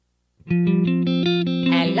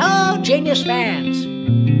Hello, Genius fans.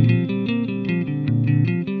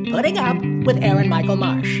 Putting up with Aaron Michael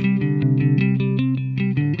Marsh.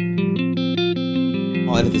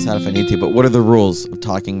 I'll edit this out if I need to, but what are the rules of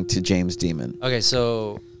talking to James Demon? Okay,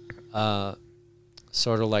 so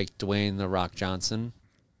sort of like Dwayne The Rock Johnson,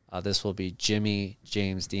 this will be Jimmy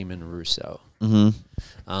James Demon Russo.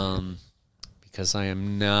 Mm-hmm. Because I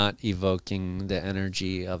am not evoking the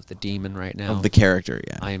energy of the demon right now. Of the character,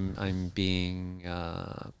 yeah. I'm being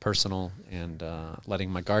personal and letting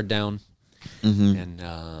my guard down. Mm-hmm. And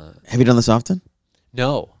have you done this often?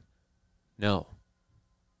 No.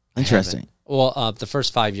 Interesting. Well, the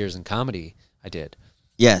first 5 years in comedy, I did.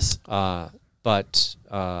 Yes. But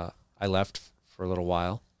I left for a little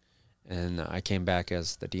while, and I came back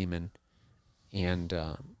as the demon. And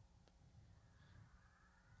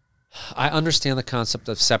I understand the concept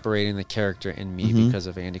of separating the character in me because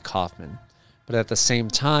of Andy Kaufman. But at the same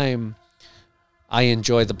time, I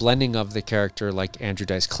enjoy the blending of the character like Andrew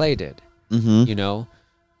Dice Clay did, you know?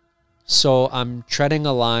 So I'm treading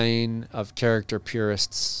a line of character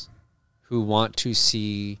purists who want to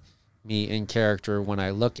see me in character when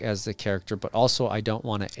I look as the character, but also I don't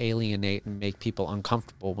want to alienate and make people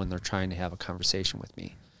uncomfortable when they're trying to have a conversation with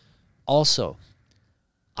me. Also,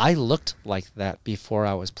 I looked like that before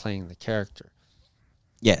I was playing the character.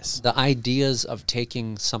 Yes. The ideas of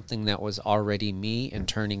taking something that was already me and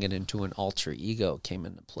turning it into an alter ego came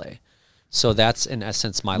into play. So that's, in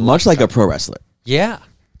essence, my much like a pro wrestler. Yeah.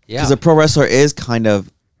 Because a pro wrestler is kind of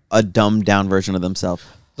a dumbed down version of themselves.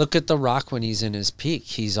 Look at The Rock when he's in his peak.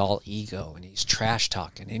 He's all ego and he's trash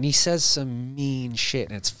talking and he says some mean shit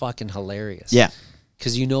and it's fucking hilarious. Yeah.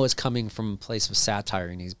 Because you know it's coming from a place of satire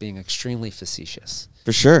and he's being extremely facetious.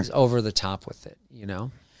 For sure. He's over the top with it, you know?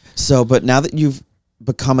 So, but now that you've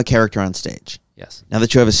become a character on stage. Yes. Now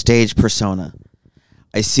that you have a stage persona,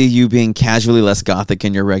 I see you being casually less gothic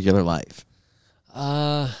in your regular life.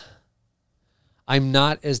 I'm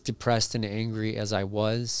not as depressed and angry as I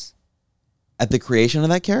was. At the creation of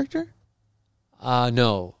that character?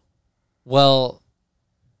 No. Well,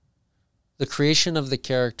 the creation of the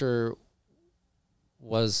character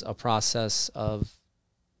was a process of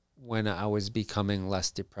when I was becoming less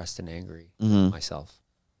depressed and angry with myself.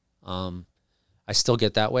 I still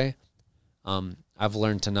get that way. I've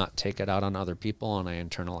learned to not take it out on other people and I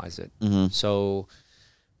internalize it. So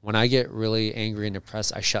when I get really angry and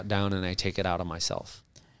depressed, I shut down and I take it out on myself,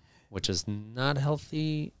 which is not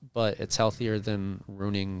healthy, but it's healthier than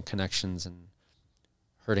ruining connections and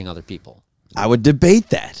hurting other people. I would debate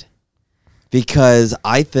that because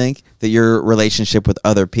I think that your relationship with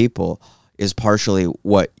other people is partially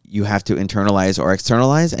what you have to internalize or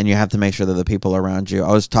externalize, and you have to make sure that the people around you.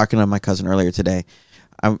 I was talking to my cousin earlier today.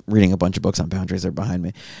 I'm reading a bunch of books on boundaries. They're behind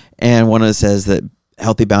me. And one of them says that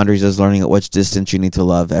healthy boundaries is learning at which distance you need to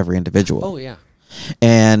love every individual. Oh, yeah.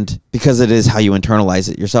 And because it is how you internalize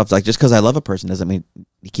it yourself. Like, just because I love a person doesn't mean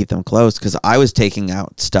you keep them close. Because I was taking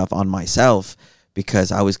out stuff on myself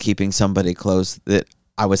because I was keeping somebody close that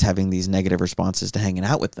I was having these negative responses to hanging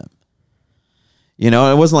out with them. You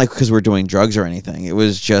know, it wasn't like because we're doing drugs or anything. It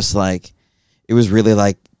was just like, it was really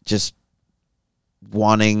like just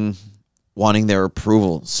wanting their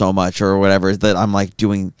approval so much or whatever that I'm like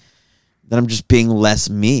doing, that I'm just being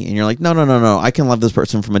less me. And you're like, no. I can love this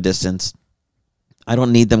person from a distance. I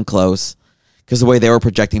don't need them close, because the way they were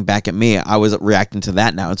projecting back at me, I was reacting to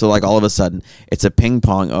that now. And so like all of a sudden it's a ping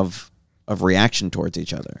pong of reaction towards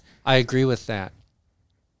each other. I agree with that.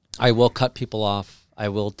 I will cut people off. I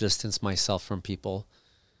will distance myself from people.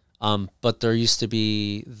 But there used to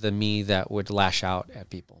be the me that would lash out at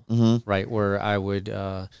people, right? Where I would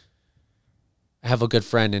have a good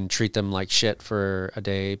friend and treat them like shit for a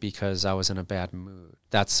day because I was in a bad mood.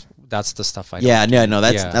 That's the stuff I don't do.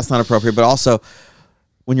 That's not appropriate. But also,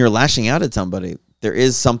 when you're lashing out at somebody, there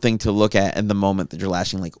is something to look at in the moment that you're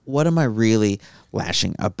lashing. Like, what am I really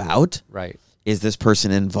lashing about? Right. Is this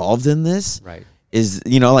person involved in this? Right. Is,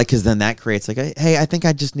 you know, like, because then that creates like, hey, I think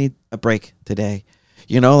I just need a break today.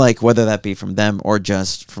 You know, like whether that be from them or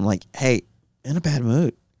just from like, hey, in a bad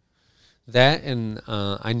mood. That, and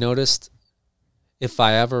I noticed if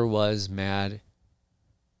I ever was mad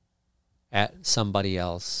at somebody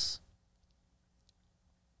else,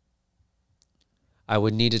 I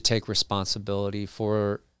would need to take responsibility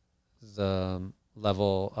for the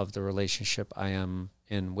level of the relationship I am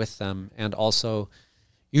in with them. And also,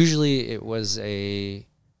 usually it was a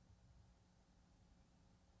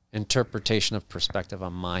interpretation of perspective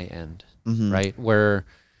on my end, right? Where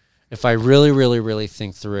if I really, really, really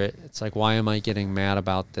think through it, it's like, why am I getting mad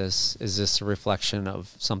about this? Is this a reflection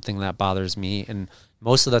of something that bothers me? And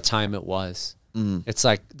most of the time it was. It's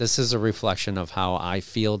like, this is a reflection of how I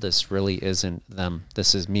feel. This really isn't them.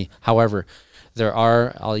 This is me. However, there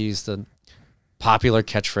are, I'll use the popular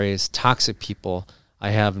catchphrase, toxic people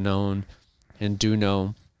I have known and do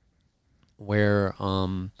know where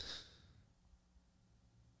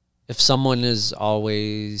if someone is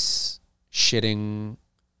always shitting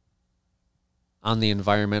on the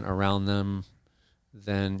environment around them,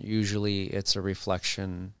 then usually it's a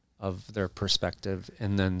reflection of their perspective.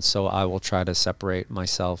 And then so I will try to separate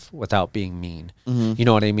myself without being mean. You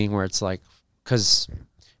know what I mean? Where it's like, because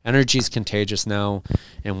energy is contagious now,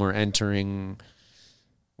 and we're entering,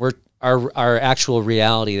 our actual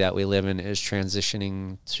reality that we live in is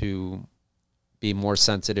transitioning to be more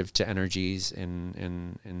sensitive to energies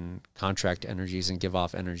and contract energies and give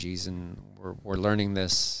off energies. And we're learning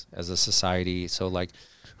this as a society. So like,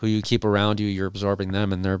 who you keep around you, you're absorbing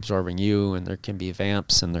them and they're absorbing you, and there can be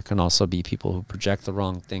vamps, and there can also be people who project the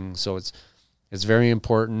wrong thing. So it's very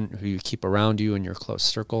important who you keep around you in your close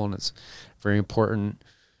circle, and it's very important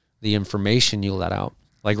the information you let out.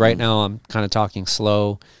 Like right now I'm kind of talking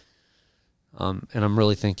slow, and I'm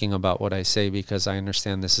really thinking about what I say, because I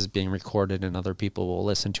understand this is being recorded and other people will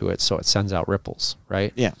listen to it, so it sends out ripples,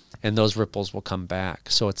 right? Yeah. And those ripples will come back.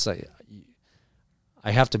 So it's like, I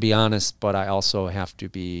have to be honest, but I also have to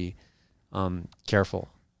be careful.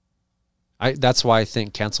 That's why I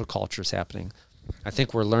think cancel culture is happening. I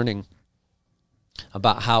think we're learning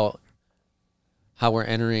about how we're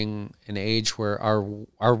entering an age where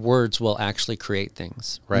our words will actually create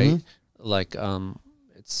things, right? Like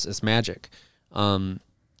it's magic.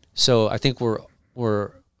 So I think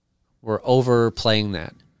we're overplaying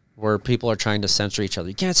that, where people are trying to censor each other.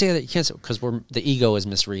 You can't say that. You can't say, because the ego is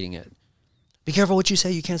misreading it. Be careful what you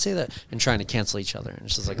say. You can't say that, and trying to cancel each other. And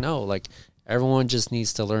it's just like, no, like everyone just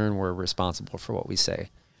needs to learn we're responsible for what we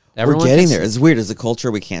say. Everyone we're getting there. It's weird. As a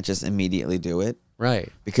culture, we can't just immediately do it.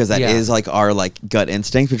 Right. Because that is like our like gut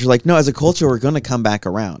instinct, but you're like, no, as a culture, we're going to come back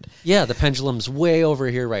around. Yeah. The pendulum's way over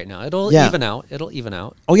here right now. It'll even out. It'll even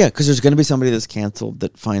out. Oh yeah. Because there's going to be somebody that's canceled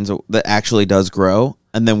that that actually does grow.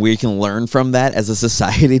 And then we can learn from that as a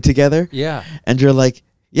society together. Yeah. And you're like,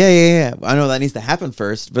 yeah. I know that needs to happen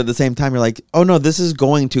first, but at the same time, you're like, oh no, this is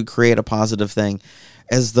going to create a positive thing.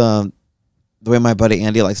 As the way my buddy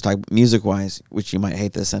Andy likes to talk music-wise, which you might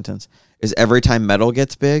hate this sentence, is every time metal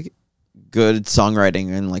gets big, good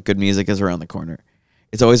songwriting and like good music is around the corner.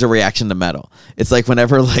 It's always a reaction to metal. It's like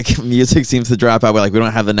whenever like music seems to drop out, we're like, we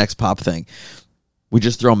don't have the next pop thing. We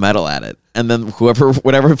just throw metal at it. And then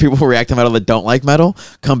whatever people who react to metal that don't like metal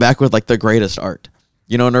come back with like the greatest art.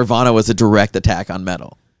 You know, Nirvana was a direct attack on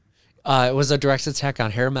metal. It was a direct attack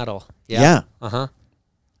on hair metal. Yeah. Uh-huh.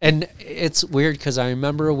 And it's weird because I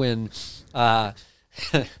remember when Nirvana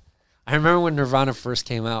first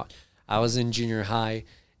came out. I was in junior high,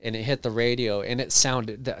 and it hit the radio, and it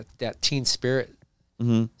sounded that Teen Spirit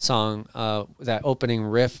song, that opening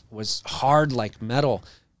riff was hard like metal,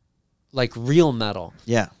 like real metal.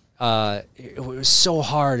 Yeah. It was so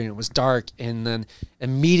hard, and it was dark, and then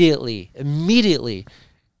immediately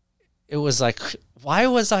it was like, why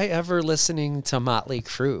was I ever listening to Motley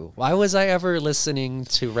Crue? Why was I ever listening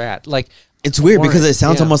to Rat? Like, it's weird because it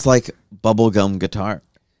sounds almost like bubblegum guitar.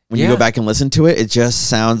 When you go back and listen to it, it just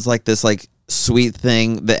sounds like this like sweet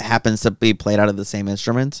thing that happens to be played out of the same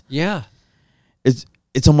instruments. Yeah.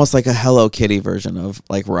 It's almost like a Hello Kitty version of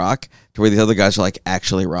like rock, to where these other guys are like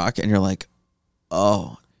actually rock, and you're like,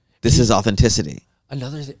 oh, this is authenticity.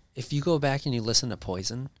 Another thing, if you go back and you listen to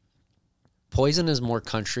Poison is more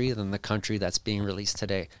country than the country that's being released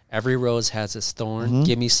today. Every Rose Has Its Thorn,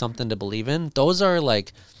 Give Me Something to Believe In. Those are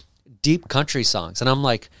like deep country songs. And I'm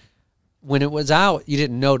like, when it was out, you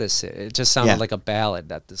didn't notice it. It just sounded like a ballad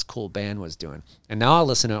that this cool band was doing. And now I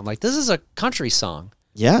listen to it, I'm like, this is a country song.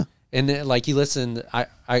 Yeah. And then, like, you listen,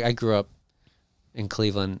 I grew up in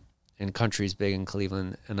Cleveland, and country's big in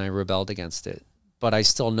Cleveland, and I rebelled against it. But I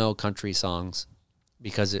still know country songs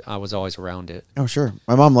because I was always around it. Oh, sure.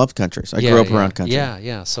 My mom loved country, so I grew up around country.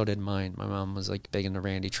 Yeah, so did mine. My mom was, like, big into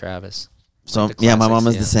Randy Travis. So, yeah, my mom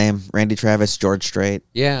is the same. Randy Travis, George Strait.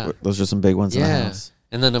 Yeah. Those are some big ones in the house.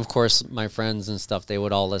 And then, of course, my friends and stuff, they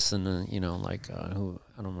would all listen to, you know, like, who,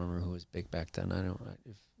 I don't remember who was big back then.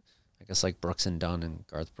 I guess like Brooks and Dunn and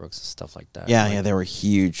Garth Brooks and stuff like that. Yeah, like, yeah, they were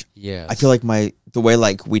huge. Yeah. I feel like the way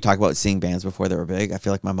like we talk about seeing bands before they were big, I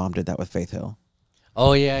feel like my mom did that with Faith Hill.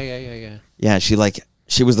 Oh, yeah. Yeah, she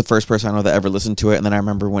was the first person I know that ever listened to it, and then I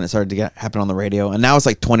remember when it started to happen on the radio, and now it's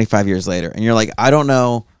like 25 years later, and you're like, I don't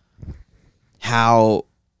know how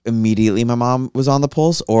immediately my mom was on the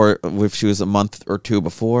pulse, or if she was a month or two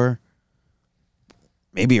before.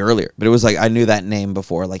 maybe earlier, but it was like I knew that name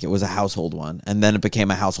before, like it was a household one, and then it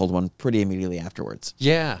became a household one pretty immediately afterwards.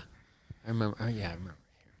 Yeah, I remember. I remember.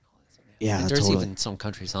 Yeah, There's totally. even some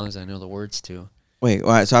country songs I know the words to. Wait, all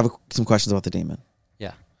right, so I have some questions about the demon.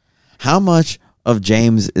 Yeah. How much of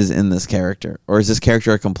James is in this character, or is this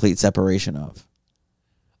character a complete separation of?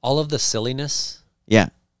 All of the silliness Yeah,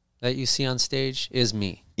 that you see on stage is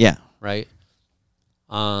me, yeah, right?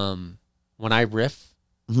 When I riff,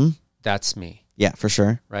 that's me, yeah, for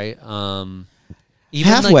sure. right?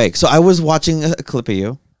 Even Halfway. like, So I was watching a clip of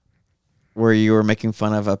you where you were making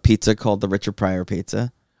fun of a pizza called the Richard Pryor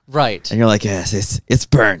pizza, right? and you're like, "Yes, it's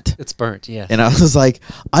burnt." It's burnt. Yeah. And I was like,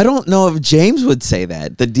 I don't know if James would say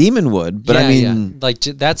that. The demon would, but I mean, like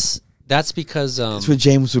that's because it's what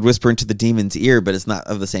James would whisper into the demon's ear, but it's not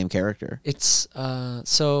of the same character. it's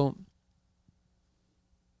so.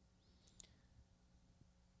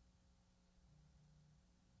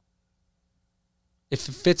 If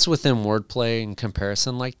it fits within wordplay and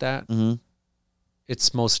comparison like that, Mm-hmm.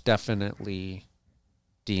 it's most definitely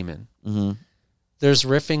demon. Mm-hmm. There's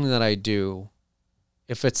riffing that I do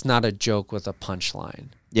if it's not a joke with a punchline.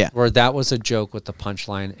 Yeah. Or that was a joke with the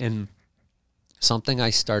punchline. And something I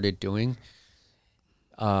started doing,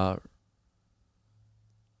 I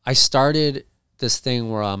started this thing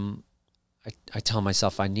where I tell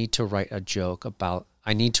myself I need to write a joke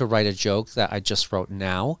that I just wrote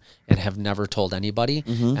now and have never told anybody,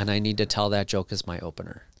 and I need to tell that joke as my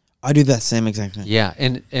opener. I do that same exact thing. Yeah,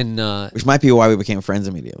 and Which might be why we became friends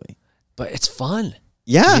immediately. but it's fun.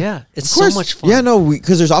 Yeah. Yeah, it's Of course. so much fun. Yeah, no,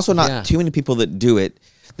 because there's also not Yeah. too many people that do it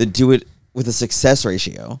with a success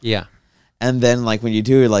ratio. Yeah. And then like when you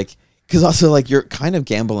do it, like, because also like you're kind of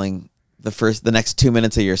gambling the next 2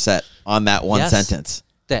 minutes of your set on that one Yes. sentence.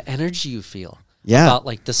 The energy you feel Yeah. about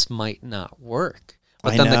like this might not work.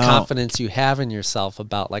 But I then the know. confidence you have in yourself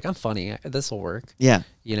about like I'm funny, this will work, Yeah.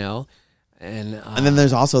 you know? And And then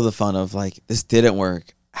there's also the fun of like, this didn't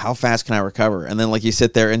work. How fast can I recover? And then like you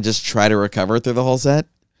sit there and just try to recover through the whole set.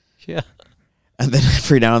 yeah. And then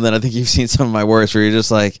every now and then I think you've seen some of my works where you're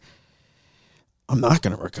just like, I'm not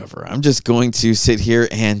going to recover. I'm just going to sit here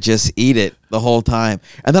and just eat it the whole time.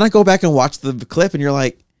 And then I go back and watch the clip and you're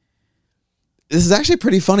like, this is actually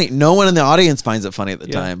pretty funny. No one in the audience finds it funny at the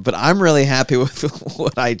time, but I'm really happy with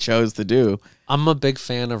what I chose to do. I'm a big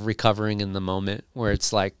fan of recovering in the moment where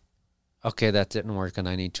it's like, okay, that didn't work and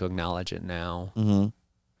I need to acknowledge it now. Mm-hmm.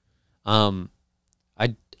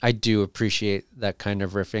 I do appreciate that kind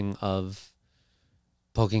of riffing of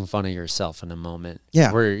poking fun of yourself in a moment.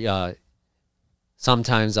 Yeah. Where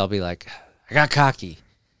sometimes I'll be like, I got cocky.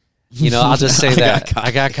 You know, I'll just say that.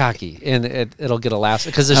 I got cocky. And it'll get a laugh.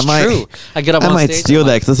 Because it's true. I get up on I might stage. steal I'm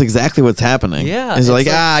that like, because that's exactly what's happening. Yeah, It's like,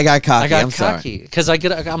 like, I got cocky. I got I'm sorry. cocky. Because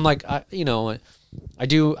I'm like, I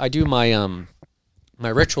do my my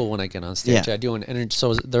ritual when I get on stage. Yeah. I do an energy.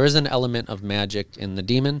 So there is an element of magic in the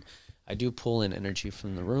demon. I do pull in energy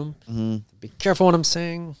from the room. Mm-hmm. Be careful what I'm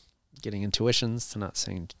saying. Getting intuitions to not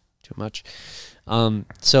saying too much.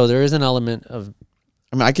 So there is an element of.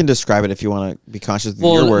 I mean, I can describe it if you want to be conscious of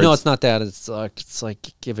your words. No, it's not that. It's like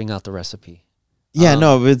giving out the recipe. Yeah,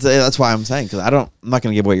 no, but that's why I'm saying, because I'm not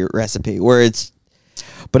going to give away your recipe.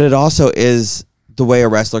 But it also is the way a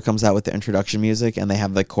wrestler comes out with the introduction music, and they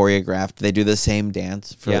have the choreographed. They do the same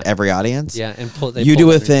dance for Yeah. every audience. Yeah, and You do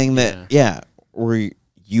a energy, thing that where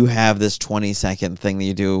you have this 20-second thing that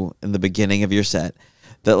you do in the beginning of your set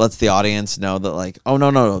that lets the audience know that like, oh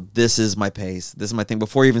no, this is my pace, this is my thing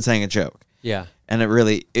before even saying a joke. Yeah. And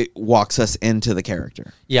it walks us into the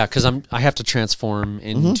character. Yeah, because I have to transform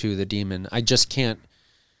into the demon. I just can't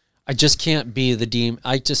be the demon.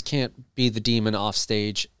 I just can't be the demon off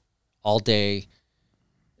stage all day,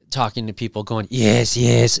 talking to people, going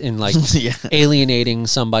yes, and like Yeah. alienating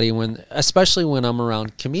somebody especially when I'm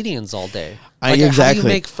around comedians all day. Like, how do exactly. you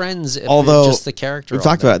make friends if Although you're just the character? we've all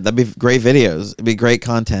talked day? about it. That'd be great videos. It'd be great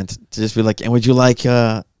content to just be like, and would you like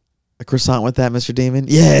a croissant with that, Mr. Demon?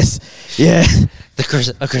 Yes. Yeah. the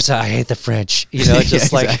croissant. I hate the French. You know,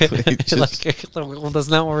 just Yeah, like, exactly. well, that's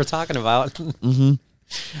not what we're talking about. Mm-hmm.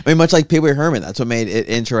 I mean, much like Pee Wee Herman, that's what made it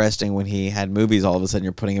interesting when he had movies. All of a sudden,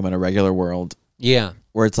 you're putting him in a regular world Yeah.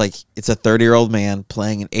 where it's like it's a 30-year-old man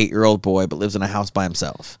playing an 8-year-old boy, but lives in a house by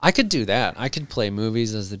himself. I could do that. I could play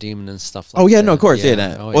movies as the demon and stuff like Oh yeah, that. no, of course,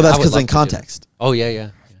 yeah. Oh, Well, that's I would because love in to do that. context. Oh, yeah.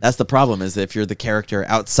 That's the problem, is that if you're the character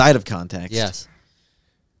outside of context. Yes.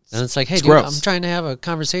 And it's like, hey, It's dude, gross. I'm trying to have a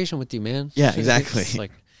conversation with you, man. Yeah, exactly. It's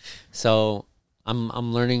like, so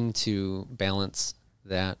I'm learning to balance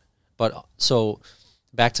that. But so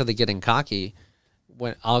back to the getting cocky,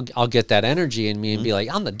 when I'll get that energy in me and be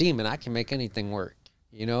like, I'm the demon. I can make anything work,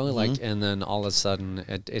 you know, like, and then all of a sudden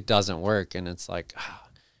it doesn't work. And it's like,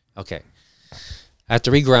 Okay. I have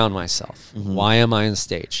to reground myself. Why am I on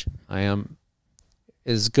stage? I am,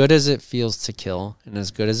 as good as it feels to kill and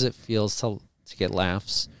as good as it feels to get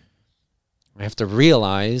laughs, I have to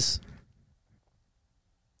realize,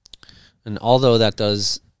 and although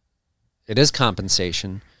it is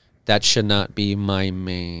compensation, that should not be my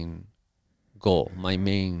main goal. My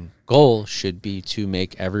main goal should be to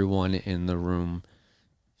make everyone in the room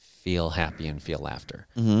feel happy and feel laughter.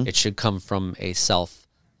 It should come from a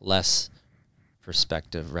selfless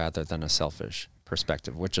perspective rather than a selfish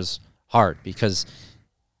perspective, which is hard because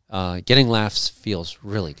getting laughs feels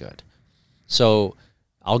really good. So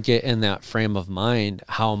I'll get in that frame of mind.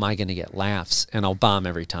 How am I going to get laughs? And I'll bomb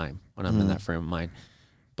every time when I'm in that frame of mind.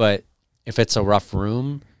 But if it's a rough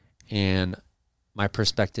room and my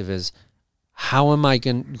perspective is, how am I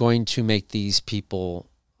going to make these people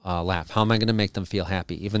laugh? How am I going to make them feel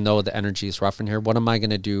happy? Even though the energy is rough in here, what am I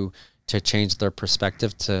going to do to change their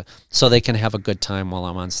perspective so they can have a good time while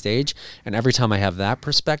I'm on stage? And every time I have that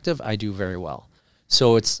perspective, I do very well.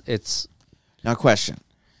 So it's Now, question.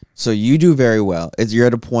 So you do very well. You're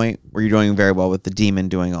at a point where you're doing very well with the demon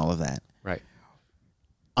doing all of that. right.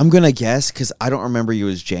 I'm going to guess because I don't remember you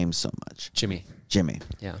as James so much. Jimmy. I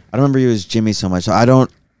Yeah. don't remember you as Jimmy so much. So I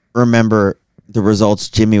don't remember the results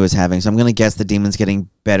Jimmy was having. So I'm going to guess the demon's getting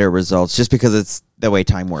better results just because it's the way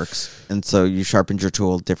time works. And so you sharpened your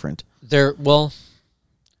tool different. There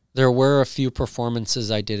were a few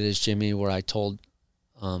performances I did as Jimmy where I told,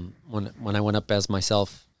 when I went up as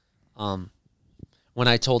myself, when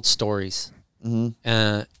I told stories,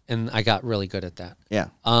 and I got really good at that. Yeah.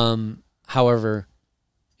 However,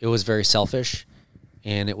 it was very selfish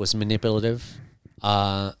and it was manipulative.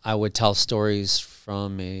 I would tell stories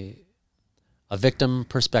from a victim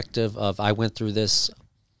perspective of, I went through this,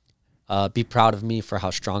 be proud of me for how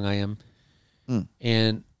strong I am.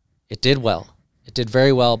 And it did well. It did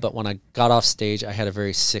very well, but when I got off stage, I had a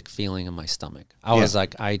very sick feeling in my stomach. I was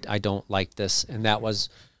like, I don't like this. And that was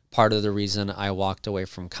part of the reason I walked away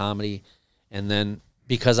from comedy. And then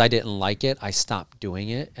because I didn't like it, I stopped doing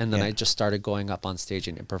it. And then I just started going up on stage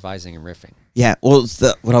and improvising and riffing. Yeah. Well,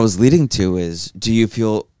 what I was leading to is, do you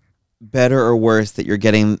feel better or worse that you're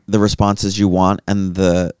getting the responses you want and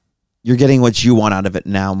you're getting what you want out of it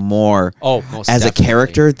now more most as definitely. a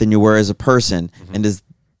character than you were as a person? And does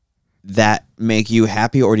that make you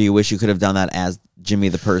happy, or do you wish you could have done that as Jimmy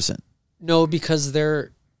the person? No, because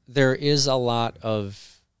there is a lot of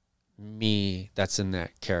me that's in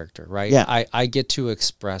that character, right? Yeah. I get to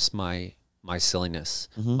express my silliness,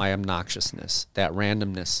 my obnoxiousness, that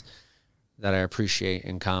randomness that I appreciate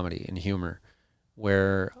in comedy and humor,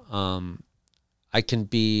 where I can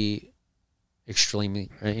be extremely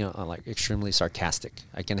sarcastic.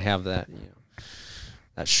 I can have that,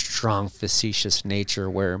 that strong facetious nature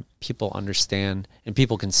where people understand and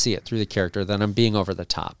people can see it through the character that I'm being over the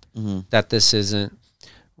top, that this isn't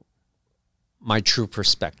my true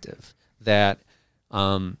perspective, that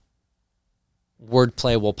wordplay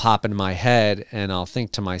will pop in my head and I'll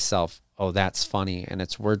think to myself, oh, that's funny, and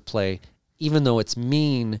it's wordplay. Even though it's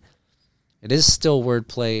mean, it is still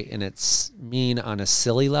wordplay, and it's mean on a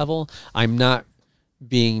silly level. I'm not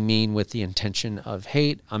being mean with the intention of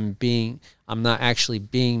hate. I'm not actually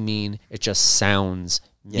being mean. It just sounds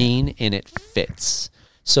mean and it fits.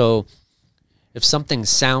 So if something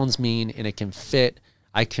sounds mean and it can fit,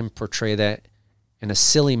 I can portray that in a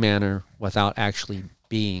silly manner without actually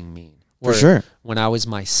being mean. For sure. When I was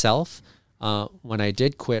myself, when I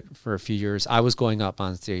did quit for a few years, I was going up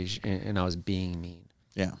on stage and I was being mean.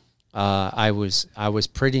 Yeah. I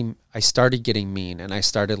started getting mean and I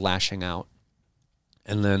started lashing out.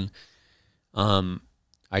 And then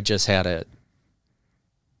I just had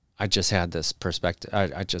this perspective.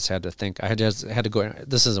 I just had to think. I just had to go,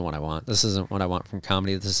 this isn't what I want. This isn't what I want from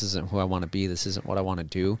comedy. This isn't who I want to be. This isn't what I want to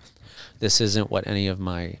do. This isn't what any of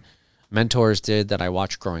my mentors did that I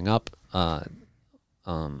watched growing up.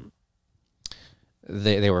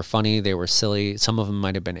 They were funny. They were silly. Some of them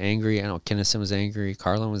might have been angry. I know Kinnison was angry.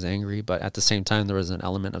 Carlin was angry. But at the same time, there was an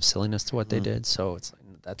element of silliness to what they did. So it's like,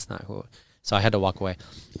 that's not who. So I had to walk away.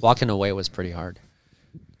 Walking away was pretty hard.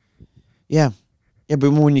 Yeah. Yeah,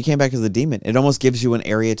 but when you came back as the demon, it almost gives you an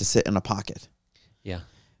area to sit in a pocket. Yeah.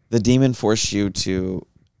 The demon forced you to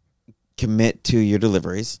commit to your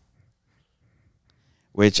deliveries,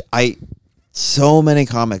 which so many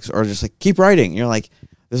comics are just like, keep writing. You're like,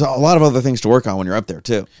 there's a lot of other things to work on when you're up there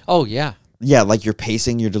too. Oh, yeah. Yeah, like your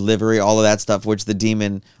pacing, your delivery, all of that stuff, which the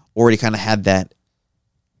demon already kind of had that.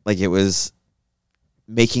 Like, it was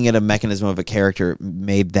making it a mechanism of a character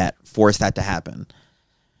forced that to happen.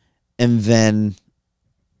 And then,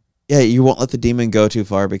 yeah, you won't let the demon go too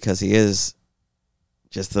far because he is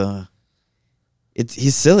just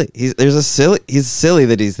he's silly. He's silly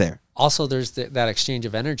that he's there. Also, there's that exchange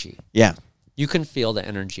of energy. Yeah. You can feel the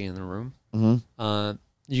energy in the room. Mm-hmm.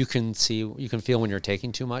 You can feel when you're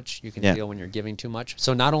taking too much. You can Yeah. feel when you're giving too much.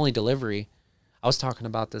 So not only delivery, I was talking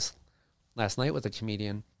about this last night with a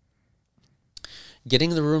comedian,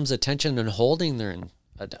 getting the room's attention and holding their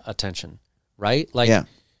attention, right? Like Yeah.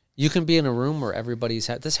 you can be in a room where everybody's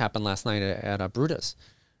this happened last night at Brutus.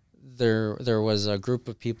 There was a group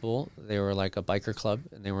of people, they were like a biker club,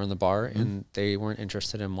 and they were in the bar, and they weren't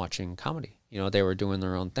interested in watching comedy. They were doing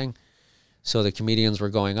their own thing. So the comedians were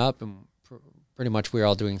going up, and pretty much we were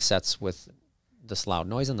all doing sets with this loud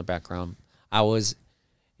noise in the background. I was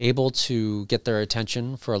able to get their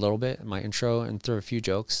attention for a little bit in my intro and through a few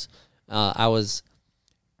jokes. I was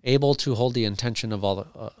able to hold the attention of all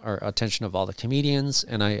the comedians,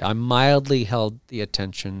 and I mildly held the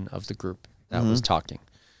attention of the group that was talking.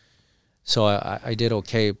 So I did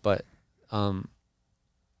okay, but a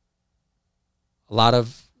lot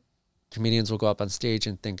of comedians will go up on stage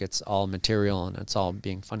and think it's all material and it's all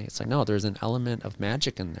being funny. It's like, no, there's an element of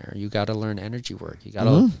magic in there. You got to learn energy work. You got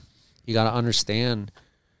to understand,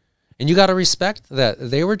 and you got to respect that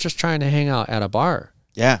they were just trying to hang out at a bar.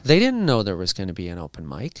 Yeah. They didn't know there was going to be an open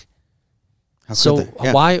mic. How So could they?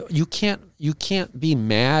 Yeah. why you can't be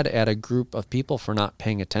mad at a group of people for not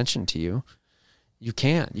paying attention to you. You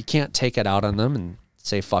can't take it out on them and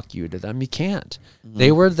say fuck you to them. You can't.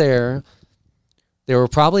 They were there. They were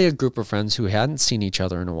probably a group of friends who hadn't seen each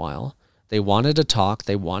other in a while. They wanted to talk.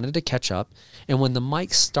 They wanted to catch up. And when the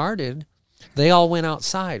mic started, they all went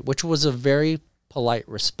outside, which was a very polite,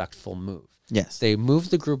 respectful move. Yes. They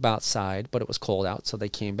moved the group outside, but it was cold out, so they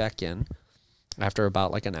came back in after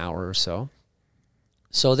about like an hour or so.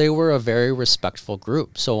 So they were a very respectful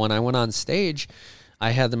group. So when I went on stage,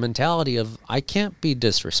 I had the mentality of I can't be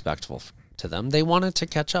disrespectful to them. They wanted to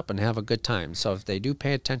catch up and have a good time. So if they do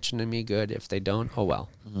pay attention to me, good. If they don't, oh well.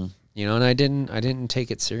 And I didn't take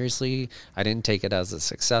it seriously. I didn't take it as a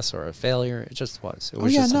success or a failure. It just was. It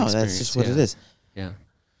was just an that's experience. just what it is. Yeah.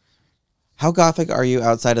 How gothic are you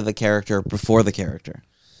outside of the character, before the character?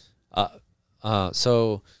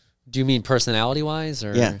 So do you mean personality wise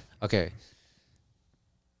or? Yeah. Okay.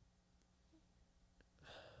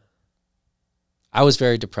 I was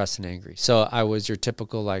very depressed and angry. So I was your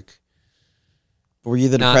typical like. Were you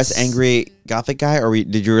the depressed, angry, gothic guy, or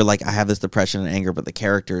did you were like, I have this depression and anger, but the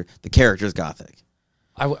character's gothic?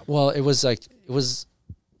 It was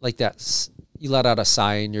like that. You let out a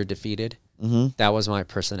sigh and you're defeated. Mm-hmm. That was my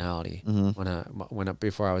personality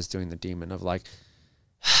before I was doing the demon of like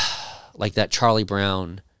that Charlie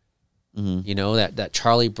Brown. That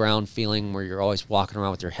Charlie Brown feeling where you're always walking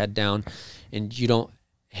around with your head down, and you don't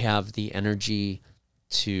have the energy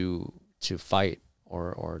to fight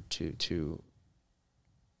or to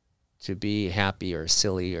be happy or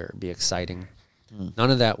silly or be exciting. None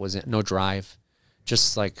of that was it. No drive,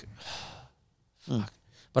 just like fuck.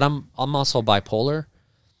 But I'm also bipolar,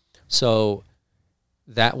 so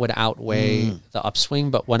that would outweigh the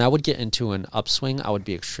upswing. But when I would get into an upswing, I would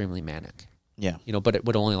be extremely manic. Yeah. But it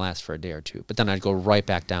would only last for a day or two. But then I'd go right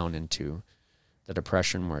back down into the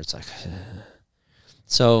depression where it's like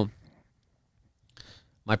so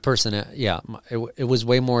my person, it was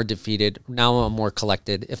way more defeated. Now I'm more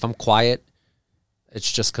collected. If I'm quiet,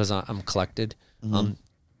 it's just because I'm collected.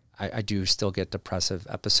 I do still get depressive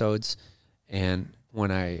episodes. And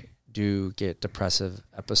when I do get depressive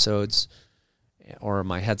episodes or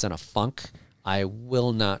my head's in a funk, I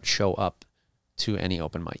will not show up to any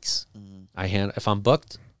open mics. If I'm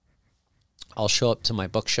booked, I'll show up to my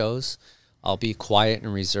book shows. I'll be quiet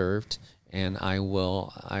and reserved, and I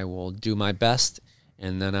will do my best,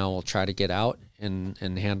 and then I will try to get out and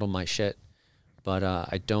handle my shit. But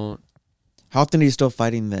I don't. How often are you still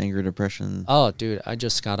fighting the anger, depression? Oh, dude, I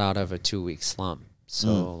just got out of a 2-week slump.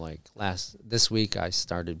 So this week I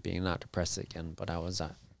started being not depressed again, but it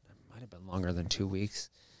might have been longer than 2 weeks.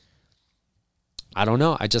 I don't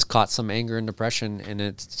know. I just caught some anger and depression, and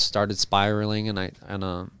it started spiraling, and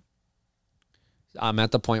I'm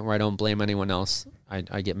at the point where I don't blame anyone else.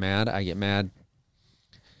 I get mad. I get mad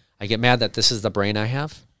that this is the brain I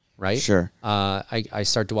have, right? Sure. I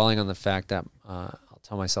start dwelling on the fact that I'll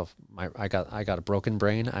tell myself I got a broken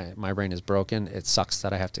brain. My brain is broken. It sucks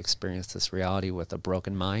that I have to experience this reality with a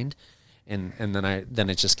broken mind, and then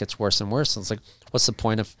it just gets worse and worse. And it's like, what's the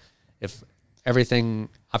point if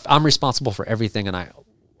I'm responsible for everything, and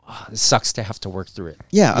it sucks to have to work through it.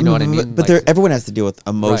 Yeah, you know what I mean. But like, everyone has to deal with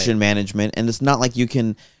emotion management, and it's not like you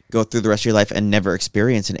can go through the rest of your life and never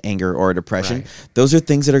experience an anger or a depression. Right. Those are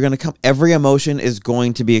things that are going to come. Every emotion is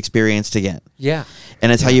going to be experienced again. Yeah.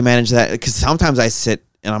 And it's how you manage that. Because sometimes I sit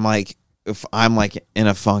and I'm like, if I'm like in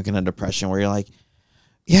a funk and a depression where you're like,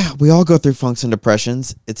 yeah, we all go through funks and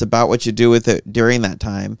depressions. It's about what you do with it during that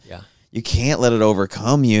time. Yeah. You can't let it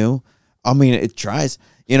overcome you. I mean, it tries,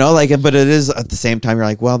 you know, like, but it is at the same time, you're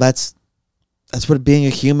like, well, that's what being a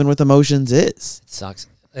human with emotions is. It sucks.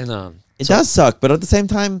 And It does suck, but at the same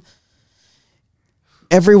time,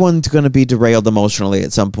 everyone's going to be derailed emotionally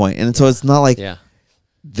at some point. And so it's not like yeah.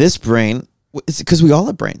 this brain, it's because we all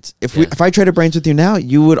have brains. If Yeah. if I traded brains with you now,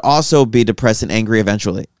 you would also be depressed and angry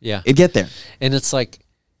eventually. Yeah. It'd get there. And it's like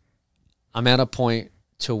I'm at a point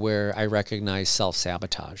to where I recognize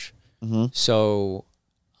self-sabotage. Mm-hmm. So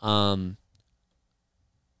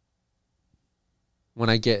when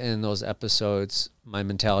I get in those episodes, my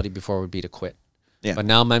mentality before would be to quit. Yeah. But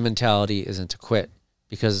now my mentality isn't to quit,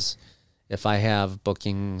 because if I have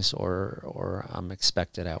bookings or I'm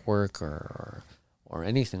expected at work or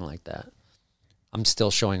anything like that, I'm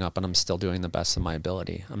still showing up and I'm still doing the best of my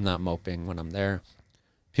ability. I'm not moping when I'm there.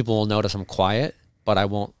 People will notice I'm quiet, but I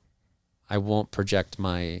won't project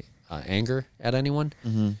my anger at anyone.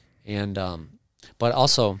 Mm-hmm. And but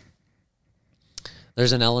also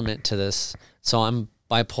there's an element to this. So I'm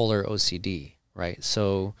bipolar OCD, right?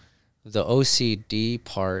 So the OCD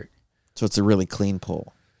part, So it's a really clean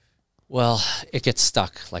pull. well, it gets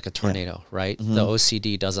stuck like a tornado, right? Mm-hmm. The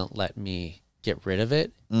OCD doesn't let me get rid of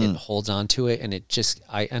it. It holds on to it, and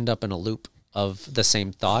I end up in a loop of the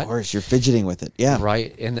same thought. Of course, you're fidgeting with it. Yeah.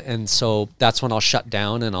 Right. And so that's when I'll shut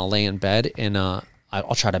down and I'll lay in bed and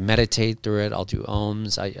I'll try to meditate through it. I'll do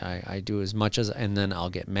ohms. I do as much as, and then I'll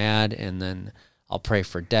get mad, and then I'll pray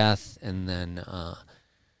for death, and then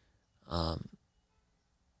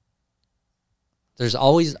there's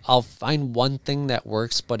always, I'll find one thing that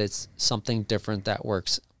works, but it's something different that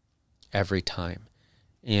works every time.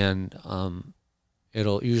 And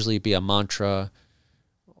it'll usually be a mantra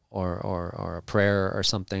or a prayer or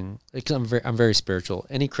something. Because I'm very spiritual.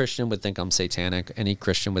 Any Christian would think I'm satanic. Any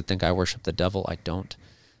Christian would think I worship the devil. I don't.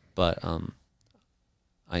 But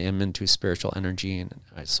I am into spiritual energy, and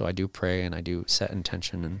so I do pray and I do set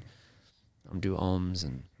intention, and I do ohms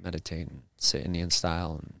and meditate and sit Indian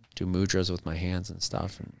style and do mudras with my hands and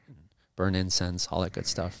stuff, and burn incense, all that good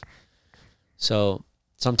stuff. So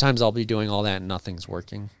sometimes I'll be doing all that and nothing's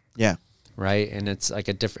working. Yeah. Right. And it's like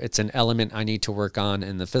it's an element I need to work on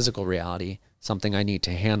in the physical reality, something I need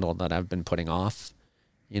to handle that I've been putting off,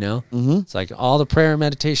 you know? Mm-hmm. It's like all the prayer and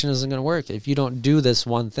meditation isn't going to work if you don't do this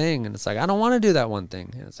one thing. And it's like, I don't want to do that one thing.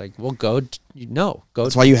 And it's like, well, go.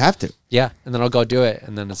 That's why you have to. Yeah. And then I'll go do it.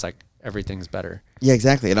 And then it's like, everything's better. Yeah,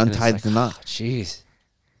 exactly. It And it's unties like, the knot. oh, jeez.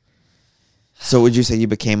 So would you say you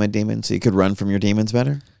became a demon so you could run from your demons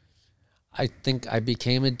better? I think I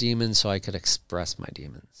became a demon so I could express my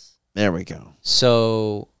demons. There we go.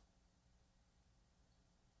 So,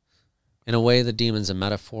 in a way, the demon's a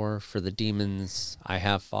metaphor for the demons I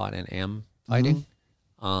have fought and am fighting.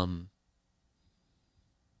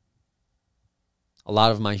 A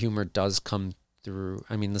lot of my humor does come through,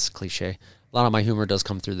 I mean, this is cliche. A lot of my humor does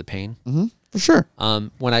come through the pain. Mm-hmm. For sure.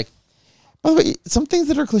 When I, By the way, some things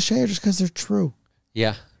that are cliche are just because they're true.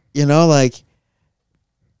 yeah, You know, like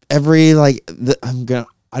I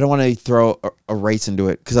don't want to throw a race into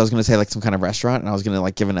it because I was going to say like some kind of restaurant and I was going to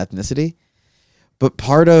like give an ethnicity. But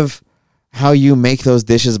part of how you make those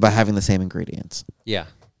dishes is by having the same ingredients. yeah.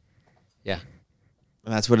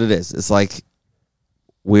 And that's what it is. It's like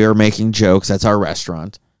we're making jokes. That's our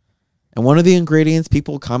restaurant. And one of the ingredients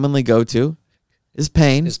people commonly go to is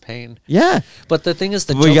pain. Is pain. Yeah. But the thing is,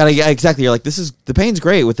 Well, you gotta, exactly. You're like, the pain's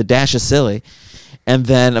great with the dash of silly. And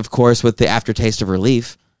then, of course, with the aftertaste of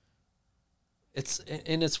relief.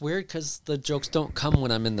 It's weird because the jokes don't come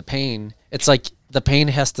when I'm in the pain. It's like the pain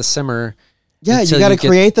has to simmer. Yeah, you until got to get-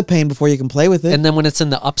 create the pain before you can play with it. And then when it's in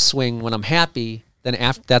the upswing, when I'm happy, then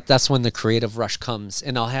after that's when the creative rush comes,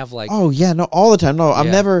 and I'll have like, oh, yeah, no, all the time. No, I'm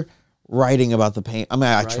Yeah. never writing about the pain. I mean,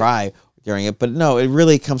 I Right. try during it, but no, it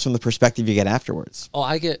really comes from the perspective you get afterwards. oh,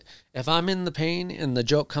 if I'm in the pain and the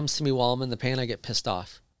joke comes to me while I'm in the pain, I get pissed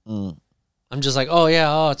off. Mm. I'm just like,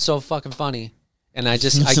 it's so fucking funny, and I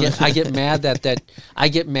get mad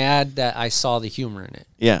that I saw the humor in it.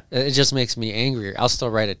 Yeah, It just makes me angrier. I'll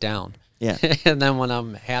still write it down. yeah. And then when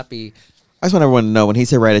I'm happy, I just want everyone to know when he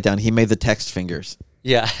said write it down, he made the text fingers.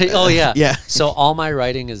 yeah. Oh yeah. Yeah. So all my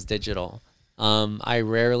writing is digital. I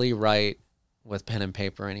rarely write with pen and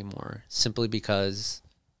paper anymore, simply because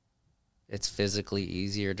it's physically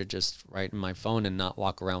easier to just write in my phone and not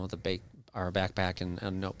walk around with a backpack and a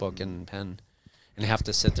notebook and pen, and have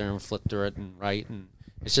to sit there and flip through it and write. And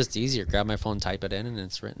It's just easier. Grab my phone, type it in, and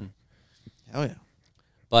it's written. Oh yeah.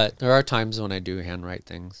 But there are times when I do handwrite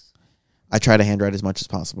things. I try to handwrite as much as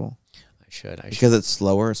possible I should. because it's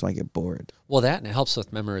slower, so I get bored. Well, that and it helps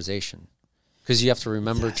with memorization because you have to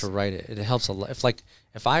remember to write it. It helps a lot.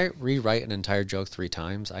 If I rewrite an entire joke 3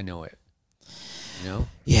 times, I know it. You know?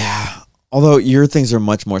 Yeah. Although your things are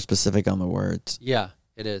much more specific on the words. Yeah,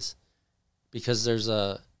 it is. Because there's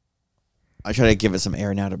a... I try to give it some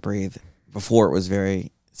air now to breathe. Before it was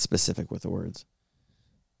very specific with the words.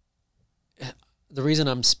 The reason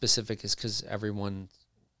I'm specific is because everyone,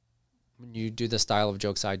 when you do the style of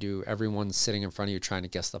jokes I do, everyone's sitting in front of you trying to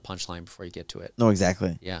guess the punchline before you get to it. No,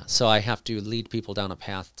 exactly. Yeah, so I have to lead people down a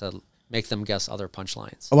path to make them guess other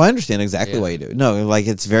punchlines. Oh, I understand exactly why you do. No, like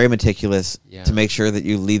it's very meticulous to make sure that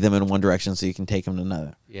you lead them in one direction so you can take them to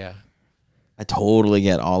another. Yeah. I totally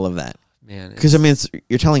get all of that. Man. Because, I mean,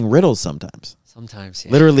 you're telling riddles sometimes. Sometimes,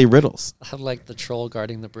 yeah. Literally riddles. Like the troll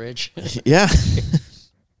guarding the bridge. Yeah.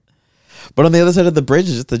 But on the other side of the bridge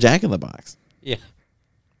is just the Jack-in-the-Box. Yeah.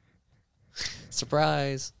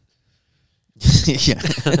 Surprise. Yeah.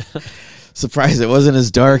 Surprise, it wasn't as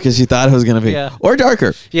dark as you thought it was going to be. Yeah. Or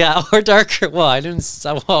darker. Yeah, or darker. Well, I didn't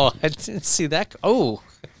see that. Oh.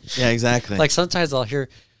 Yeah, exactly. Like sometimes I'll hear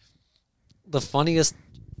the funniest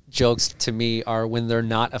jokes to me are when they're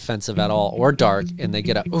not offensive at all or dark and they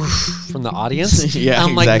get a oof from the audience. Yeah,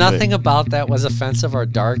 I'm like, exactly. nothing about that was offensive or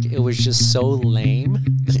dark. It was just so lame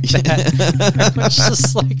that I was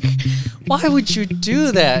just like, why would you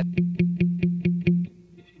do that?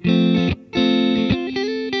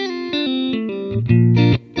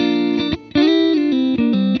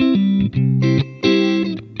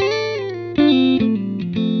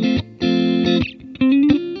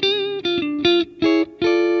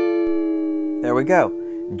 There we go.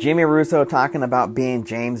 Jimmy Russo talking about being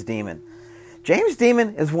James Demon. James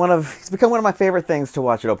Demon is he's become one of my favorite things to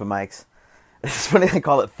watch at open mics. It's funny they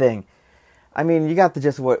call it thing. I mean, you got the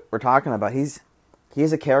gist of what we're talking about. He's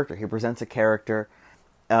a character. He presents a character.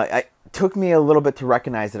 It took me a little bit to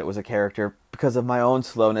recognize that it was a character because of my own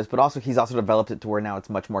slowness, but also he's also developed it to where now it's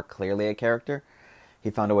much more clearly a character. He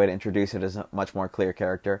found a way to introduce it as a much more clear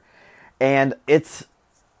character. And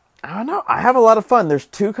I don't know. I have a lot of fun. There's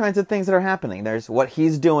 2 kinds of things that are happening. There's what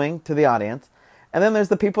he's doing to the audience, and then there's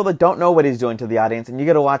the people that don't know what he's doing to the audience, and you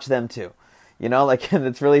got to watch them too. You know, like,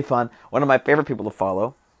 it's really fun. One of my favorite people to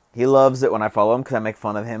follow. He loves it when I follow him because I make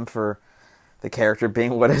fun of him for the character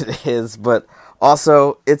being what it is, but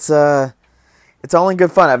also it's all in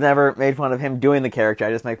good fun. I've never made fun of him doing the character.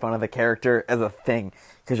 I just make fun of the character as a thing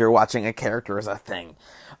because you're watching a character as a thing.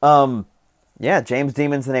 Yeah, James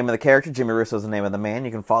Demon's the name of the character. Jimmy Russo's the name of the man.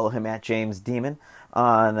 You can follow him at James Demon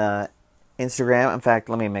on Instagram. In fact,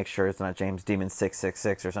 let me make sure it's not James Demon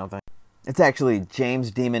 666 or something. It's actually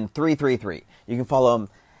James Demon 333. You can follow him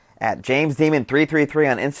at James Demon 333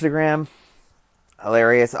 on Instagram.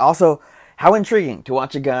 Hilarious. Also, how intriguing to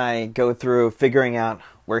watch a guy go through figuring out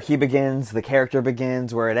where he begins, the character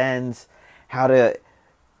begins, where it ends, how to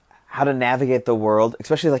navigate the world,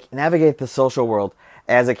 especially like navigate the social world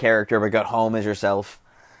as a character, but go home as yourself.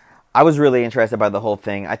 I was really interested by the whole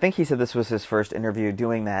thing. I think he said this was his first interview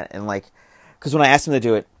doing that, and like, because when I asked him to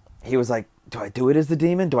do it, he was like, "Do I do it as the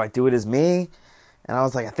demon? Do I do it as me?" And I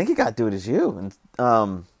was like, "I think you got to do it as you."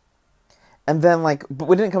 And then like, but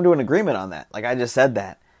we didn't come to an agreement on that. Like I just said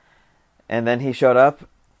that, and then he showed up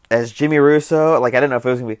as Jimmy Russo. Like I didn't know if it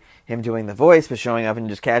was gonna be him doing the voice, but showing up in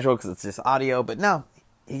just casual because it's just audio. But no,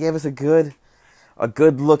 he gave us a good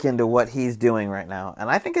look into what he's doing right now.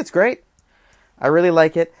 And I think it's great. I really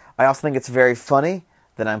like it. I also think it's very funny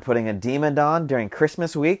that I'm putting a demon on during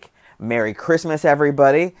Christmas week. Merry Christmas,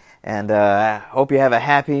 everybody. And I hope you have a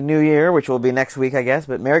happy New Year, which will be next week, I guess.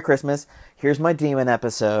 But Merry Christmas. Here's my demon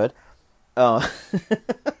episode. And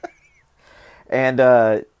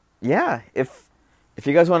yeah, if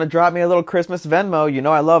you guys want to drop me a little Christmas Venmo, you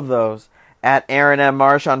know I love those. At Aaron M.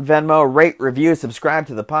 Marsh on Venmo. Rate, review, subscribe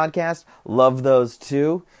to the podcast. Love those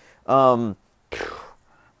too.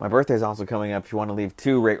 My birthday's also coming up if you want to leave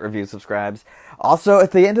 2 rate, review, subscribes. Also, at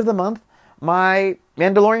the end of the month, my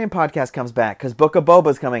Mandalorian podcast comes back because Book of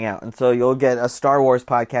Boba's coming out. And so you'll get a Star Wars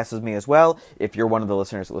podcast with me as well if you're one of the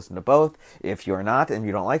listeners that listen to both. If you're not and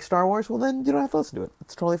you don't like Star Wars, well then you don't have to listen to it.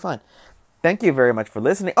 It's totally fine. Thank you very much for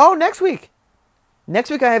listening. Oh, next week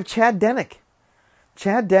I have Chad Denick.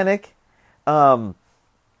 Chad Denick.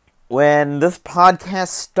 When this podcast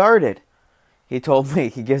started, he told me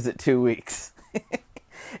he gives it 2 weeks.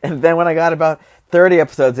 And then when I got about 30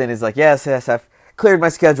 episodes in, he's like, yes, I've cleared my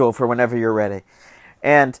schedule for whenever you're ready.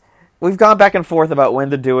 And we've gone back and forth about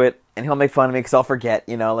when to do it, and he'll make fun of me because I'll forget,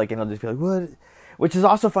 you know, like, and he'll just be like, what which is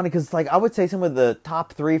also funny because, like, I would say some of the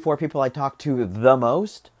top 3-4 people I talk to the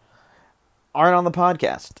most aren't on the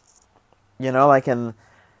podcast. You know, like, and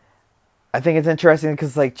I think it's interesting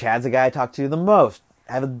because, like, Chad's the guy I talk to the most.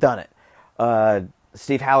 Haven't done it.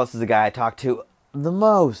 Steve Hallis is the guy I talk to the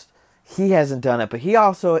most. He hasn't done it, but he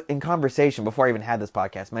also, in conversation, before I even had this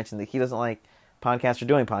podcast, mentioned that he doesn't like podcasts or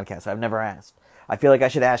doing podcasts. I've never asked. I feel like I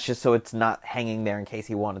should ask just so it's not hanging there in case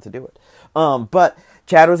he wanted to do it. But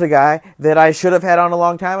Chad was a guy that I should have had on a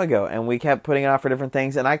long time ago, and we kept putting it off for different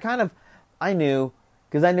things, and I knew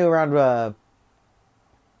around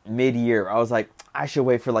mid-year, I was like, I should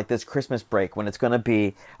wait for, like, this Christmas break when it's going to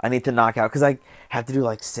be, I need to knock out, because I have to do,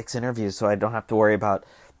 like, 6 interviews, so I don't have to worry about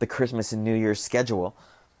the Christmas and New Year's schedule.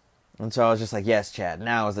 And so I was just like, yes, Chad,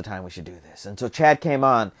 now is the time we should do this. And so Chad came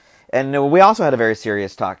on, and we also had a very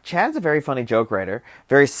serious talk. Chad's a very funny joke writer,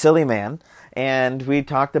 very silly man, and we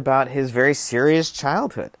talked about his very serious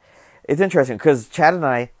childhood. It's interesting, because Chad and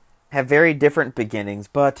I have very different beginnings,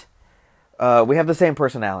 but we have the same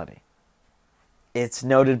personality. It's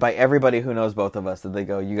noted by everybody who knows both of us that they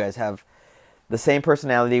go, you guys have the same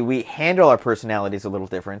personality. We handle our personalities a little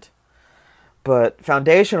different. But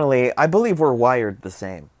foundationally, I believe we're wired the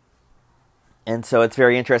same. And so it's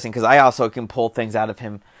very interesting because I also can pull things out of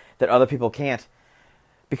him that other people can't.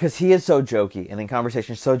 Because he is so jokey. And in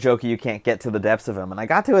conversation, so jokey you can't get to the depths of him. And I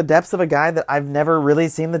got to a depths of a guy that I've never really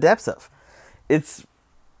seen the depths of. And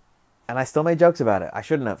I still made jokes about it. I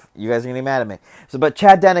shouldn't have. You guys are going to be mad at me. But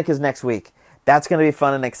Chad Denick is next week. That's going to be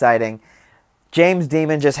fun and exciting. James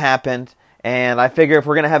Demon just happened, and I figure if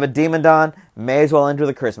we're going to have a Demon Dawn, may as well enter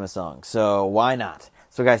the Christmas song. So why not?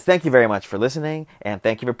 So guys, thank you very much for listening, and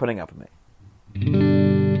thank you for putting up with me.